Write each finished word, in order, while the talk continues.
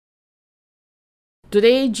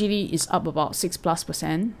Today, Geely is up about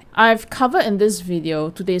 6+%. I've covered in this video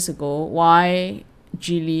 2 days ago why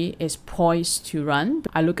Geely is poised to run.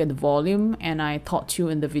 I look at the volume and I taught you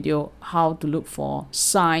in the video how to look for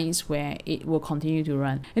signs where it will continue to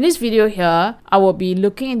run. In this video here, I will be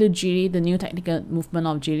looking into Geely, the new technical movement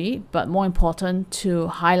of Geely, but more important to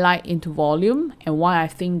highlight into volume and why I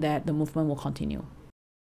think that the movement will continue.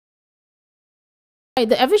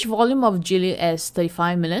 The average volume of Geely is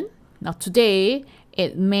 35 million. Now today,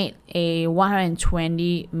 it made a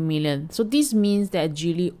 120 million. So this means that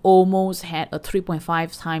Geely almost had a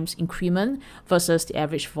 3.5 times increment versus the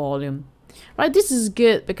average volume. Right, this is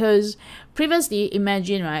good because previously,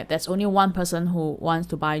 imagine, right, there's only one person who wants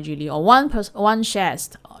to buy Geely or one shares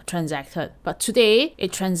transacted. But today,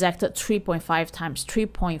 it transacted 3.5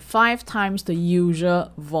 times the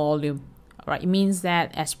usual volume. Right, it means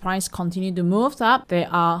that as price continue to move up, there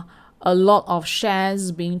are a lot of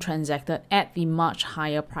shares being transacted at the much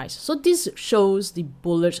higher price. So this shows the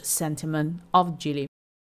bullish sentiment of Geely.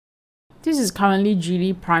 This is currently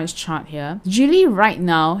Geely price chart here. Geely right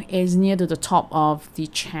now is near to the top of the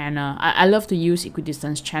channel. I love to use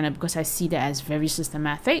equidistance channel because I see that as very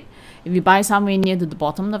systematic. If you buy somewhere near to the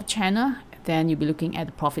bottom of the channel, then you'll be looking at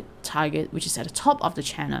the profit target, which is at the top of the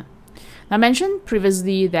channel. Now, I mentioned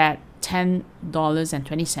previously that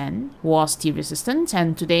 $10.20 was the resistance,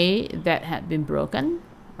 and today that had been broken.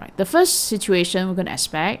 Right. The first situation we're going to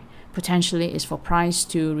expect potentially is for price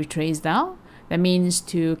to retrace down. That means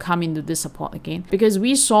to come into this support again, because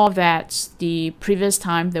we saw that the previous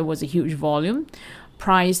time there was a huge volume.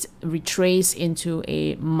 Price retraced into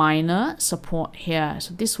a minor support here.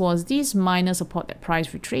 So this was this minor support that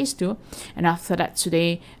price retraced to, and after that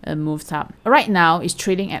today moved up. Right now it's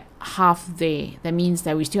trading at half day. That means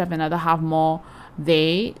that we still have another half more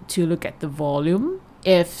day to look at the volume.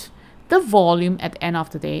 If the volume at the end of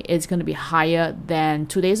the day is going to be higher than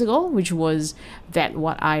 2 days ago, which was that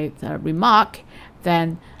what I remarked,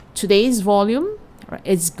 then today's volume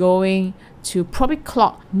is going to probably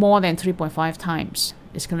clock more than 3.5 times.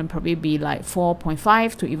 It's going to probably be like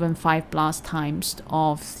 4.5 to even 5+ times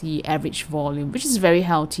of the average volume, which is very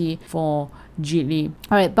healthy for Geely.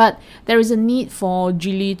 Alright, but there is a need for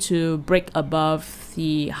Geely to break above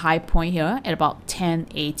the high point here at about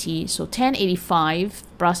 1080. So 1085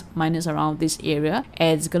 plus minus around this area,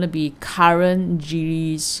 it's going to be current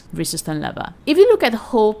Geely's resistance level. If you look at the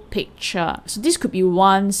whole picture, so this could be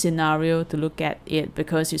one scenario to look at it,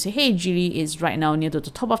 because you say, hey, Geely is right now near to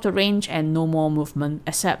the top of the range and no more movement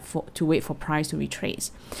except to wait for price to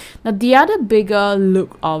retrace. Now, the other bigger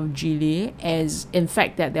look of Geely is in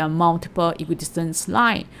fact that there are multiple equidistance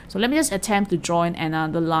lines. So let me just attempt to draw in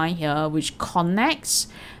another line here which connects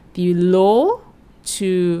the low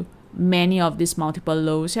to many of these multiple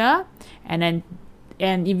lows here, and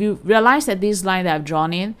if you realize that this line that I've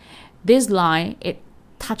drawn in, this line, it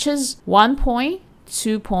touches 1 point,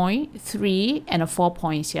 2 point, 3 and 4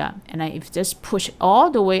 points here, and if you just push it all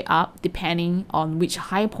the way up depending on which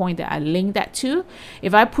high point that I link that to.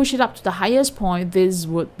 If I push it up to the highest point, this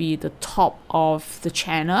would be the top of the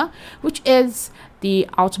channel, which is the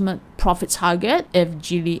ultimate profit target if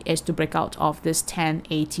Geely is to break out of this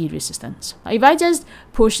 1080 resistance. Now, if I just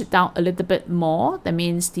push it down a little bit more, that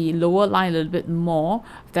means the lower line a little bit more,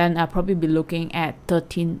 then I'll probably be looking at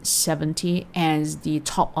 1370 as the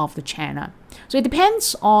top of the channel. So it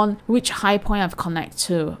depends on which high point I've connected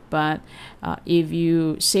to, but if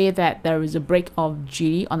you say that there is a break of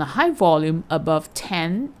Geely on a high volume above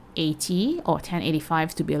 1080 or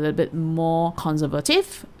 1085 to be a little bit more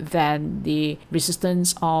conservative, then the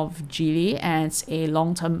resistance of Geely as a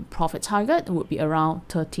long-term profit target would be around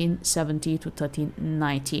 1370 to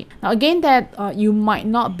 1390. Now again, that you might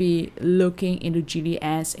not be looking into Geely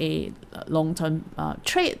as a long-term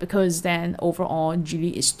trade, because then overall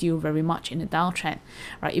Geely is still very much in a downtrend.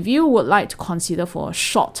 Right? If you would like to consider for a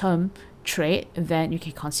short-term trade, then you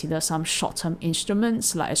can consider some short-term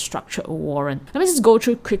instruments like a structured warrant. Let me just go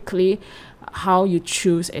through quickly how you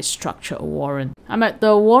choose a structured warrant. I'm at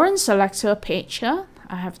the Warrant Selector page here.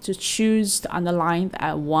 I have to choose the underlying that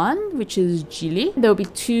I want, which is Geely. There will be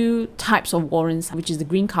two types of warrants, which is the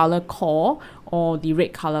green color call or the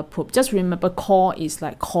red color put. Just remember, call is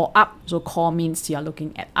like call up, so call means you are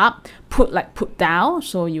looking at up. Put like put down,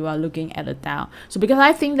 so you are looking at a down. So because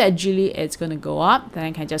I think that Geely is going to go up, then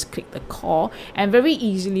I can just click the call, and very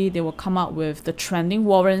easily they will come up with the trending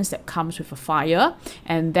warrants that comes with a fire,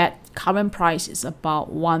 and that current price is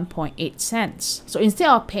about 1.8 cents. So instead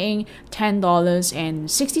of paying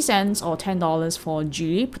 $10.60 or $10 for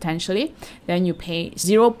Geely potentially, then you pay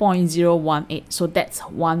 0.018, so that's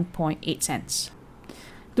 1.8 cents.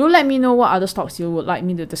 Do let me know what other stocks you would like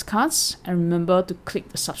me to discuss, and remember to click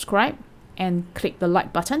the subscribe and click the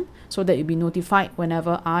like button so that you'll be notified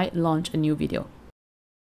whenever I launch a new video.